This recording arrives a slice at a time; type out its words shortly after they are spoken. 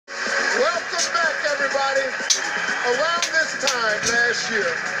everybody. Around this time last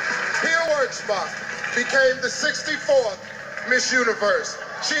year, Pia Wurtzbach became the 64th Miss Universe.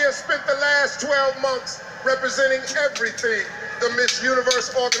 She has spent the last 12 months representing everything the Miss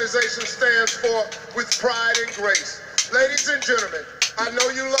Universe organization stands for with pride and grace. Ladies and gentlemen, I know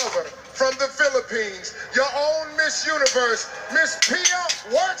you love her. From the Philippines, your own Miss Universe, Miss Pia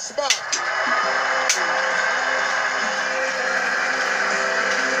Wurtzbach.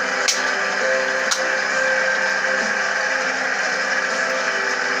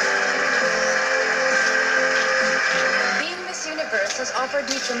 Has offered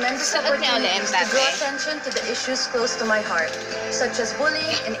me tremendous opportunities to draw attention to the issues close to my heart, such as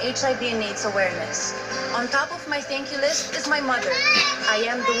bullying and HIV and AIDS awareness. On top of my thank you list is my mother. I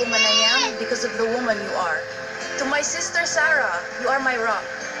am the woman I am because of the woman you are. To my sister Sarah, you are my rock.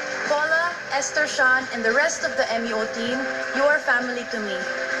 Paula, Esther, Sean, and the rest of the MEO team, you are family to me.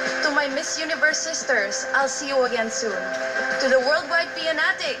 To my Miss Universe sisters, I'll see you again soon. To the worldwide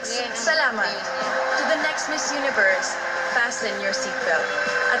Pianatics, salamat. To the next Miss Universe, fasten your seatbelt.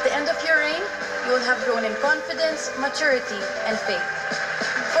 At the end of your reign, you will have grown in confidence, maturity, and faith.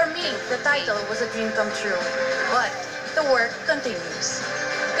 For me, the title was a dream come true, but the work continues.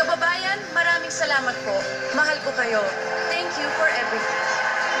 Kababayan, maraming salamat po. Mahal ko kayo. Thank you for everything.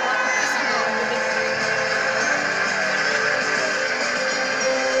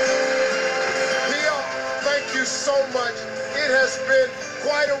 Pia, thank you so much. It has been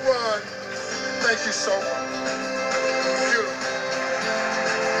quite a run. Thank you so much.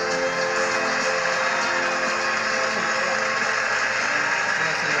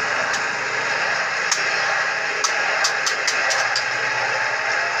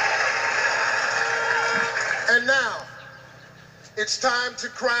 And now, it's time to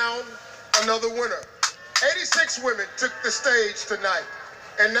crown another winner. 86 women took the stage tonight,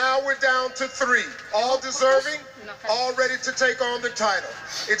 and now we're down to 3, all deserving, all ready to take on the title.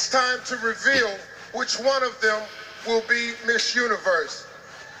 It's time to reveal which one of them will be Miss Universe.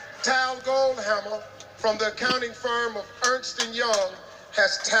 Tal Goldhammer from the accounting firm of Ernst & Young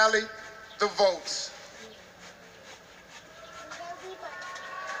has tallied the votes.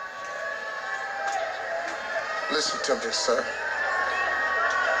 Listen to me, sir.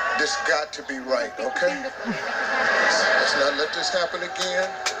 This got to be right, okay? Let's not let this happen again.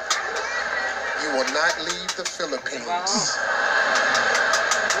 You will not leave the Philippines.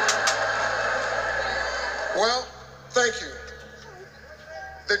 Well, thank you.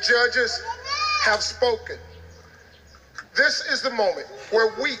 The judges have spoken. This is the moment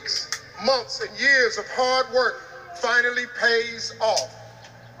where weeks, months, and years of hard work finally pays off.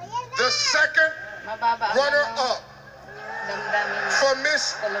 The second runner-up for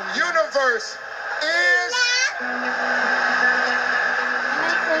Miss Universe is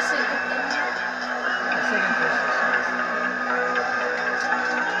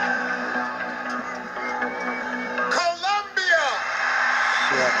Colombia.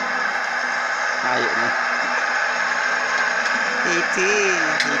 Ayun na. Hiti.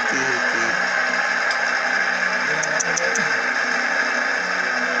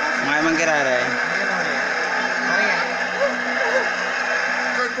 Mga manggirara eh.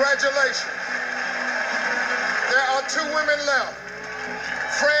 Congratulations. There are 2 women left.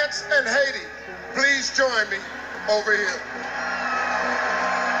 France and Haiti, please join me over here.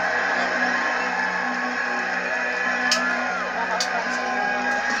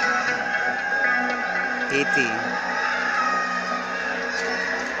 Hiti.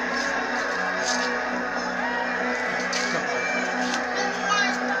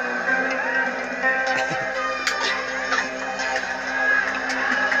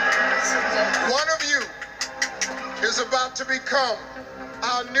 One of you is about to become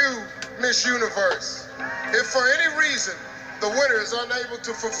our new Miss Universe. If for any reason the winner is unable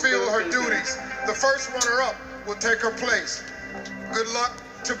to fulfill her duties, the first runner-up will take her place. Good luck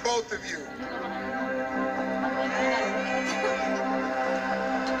to both of you.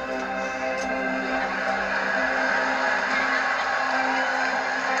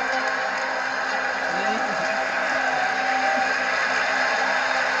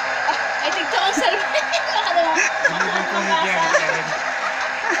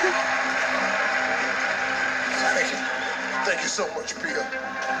 Thank you so much, Pia.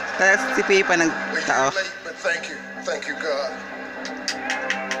 Tapos si Pia pa We're nagtao. late, but thank you, God.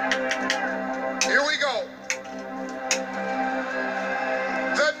 Here we go.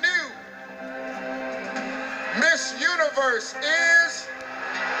 The new Miss Universe is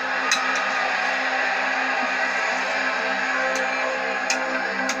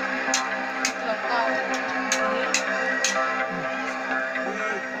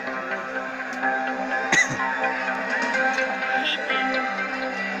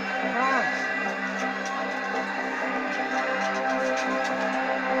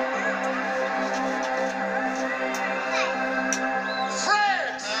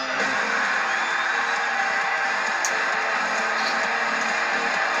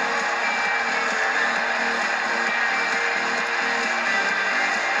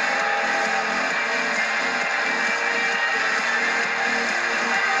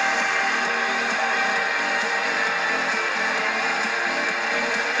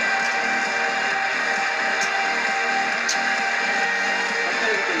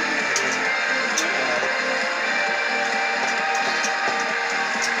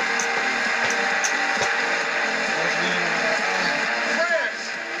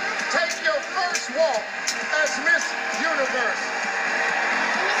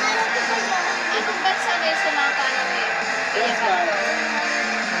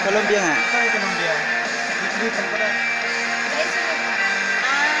Colombia nga. Saan yung Colombia? Lipan ko na.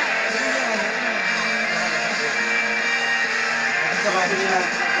 Sa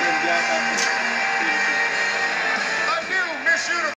kapila.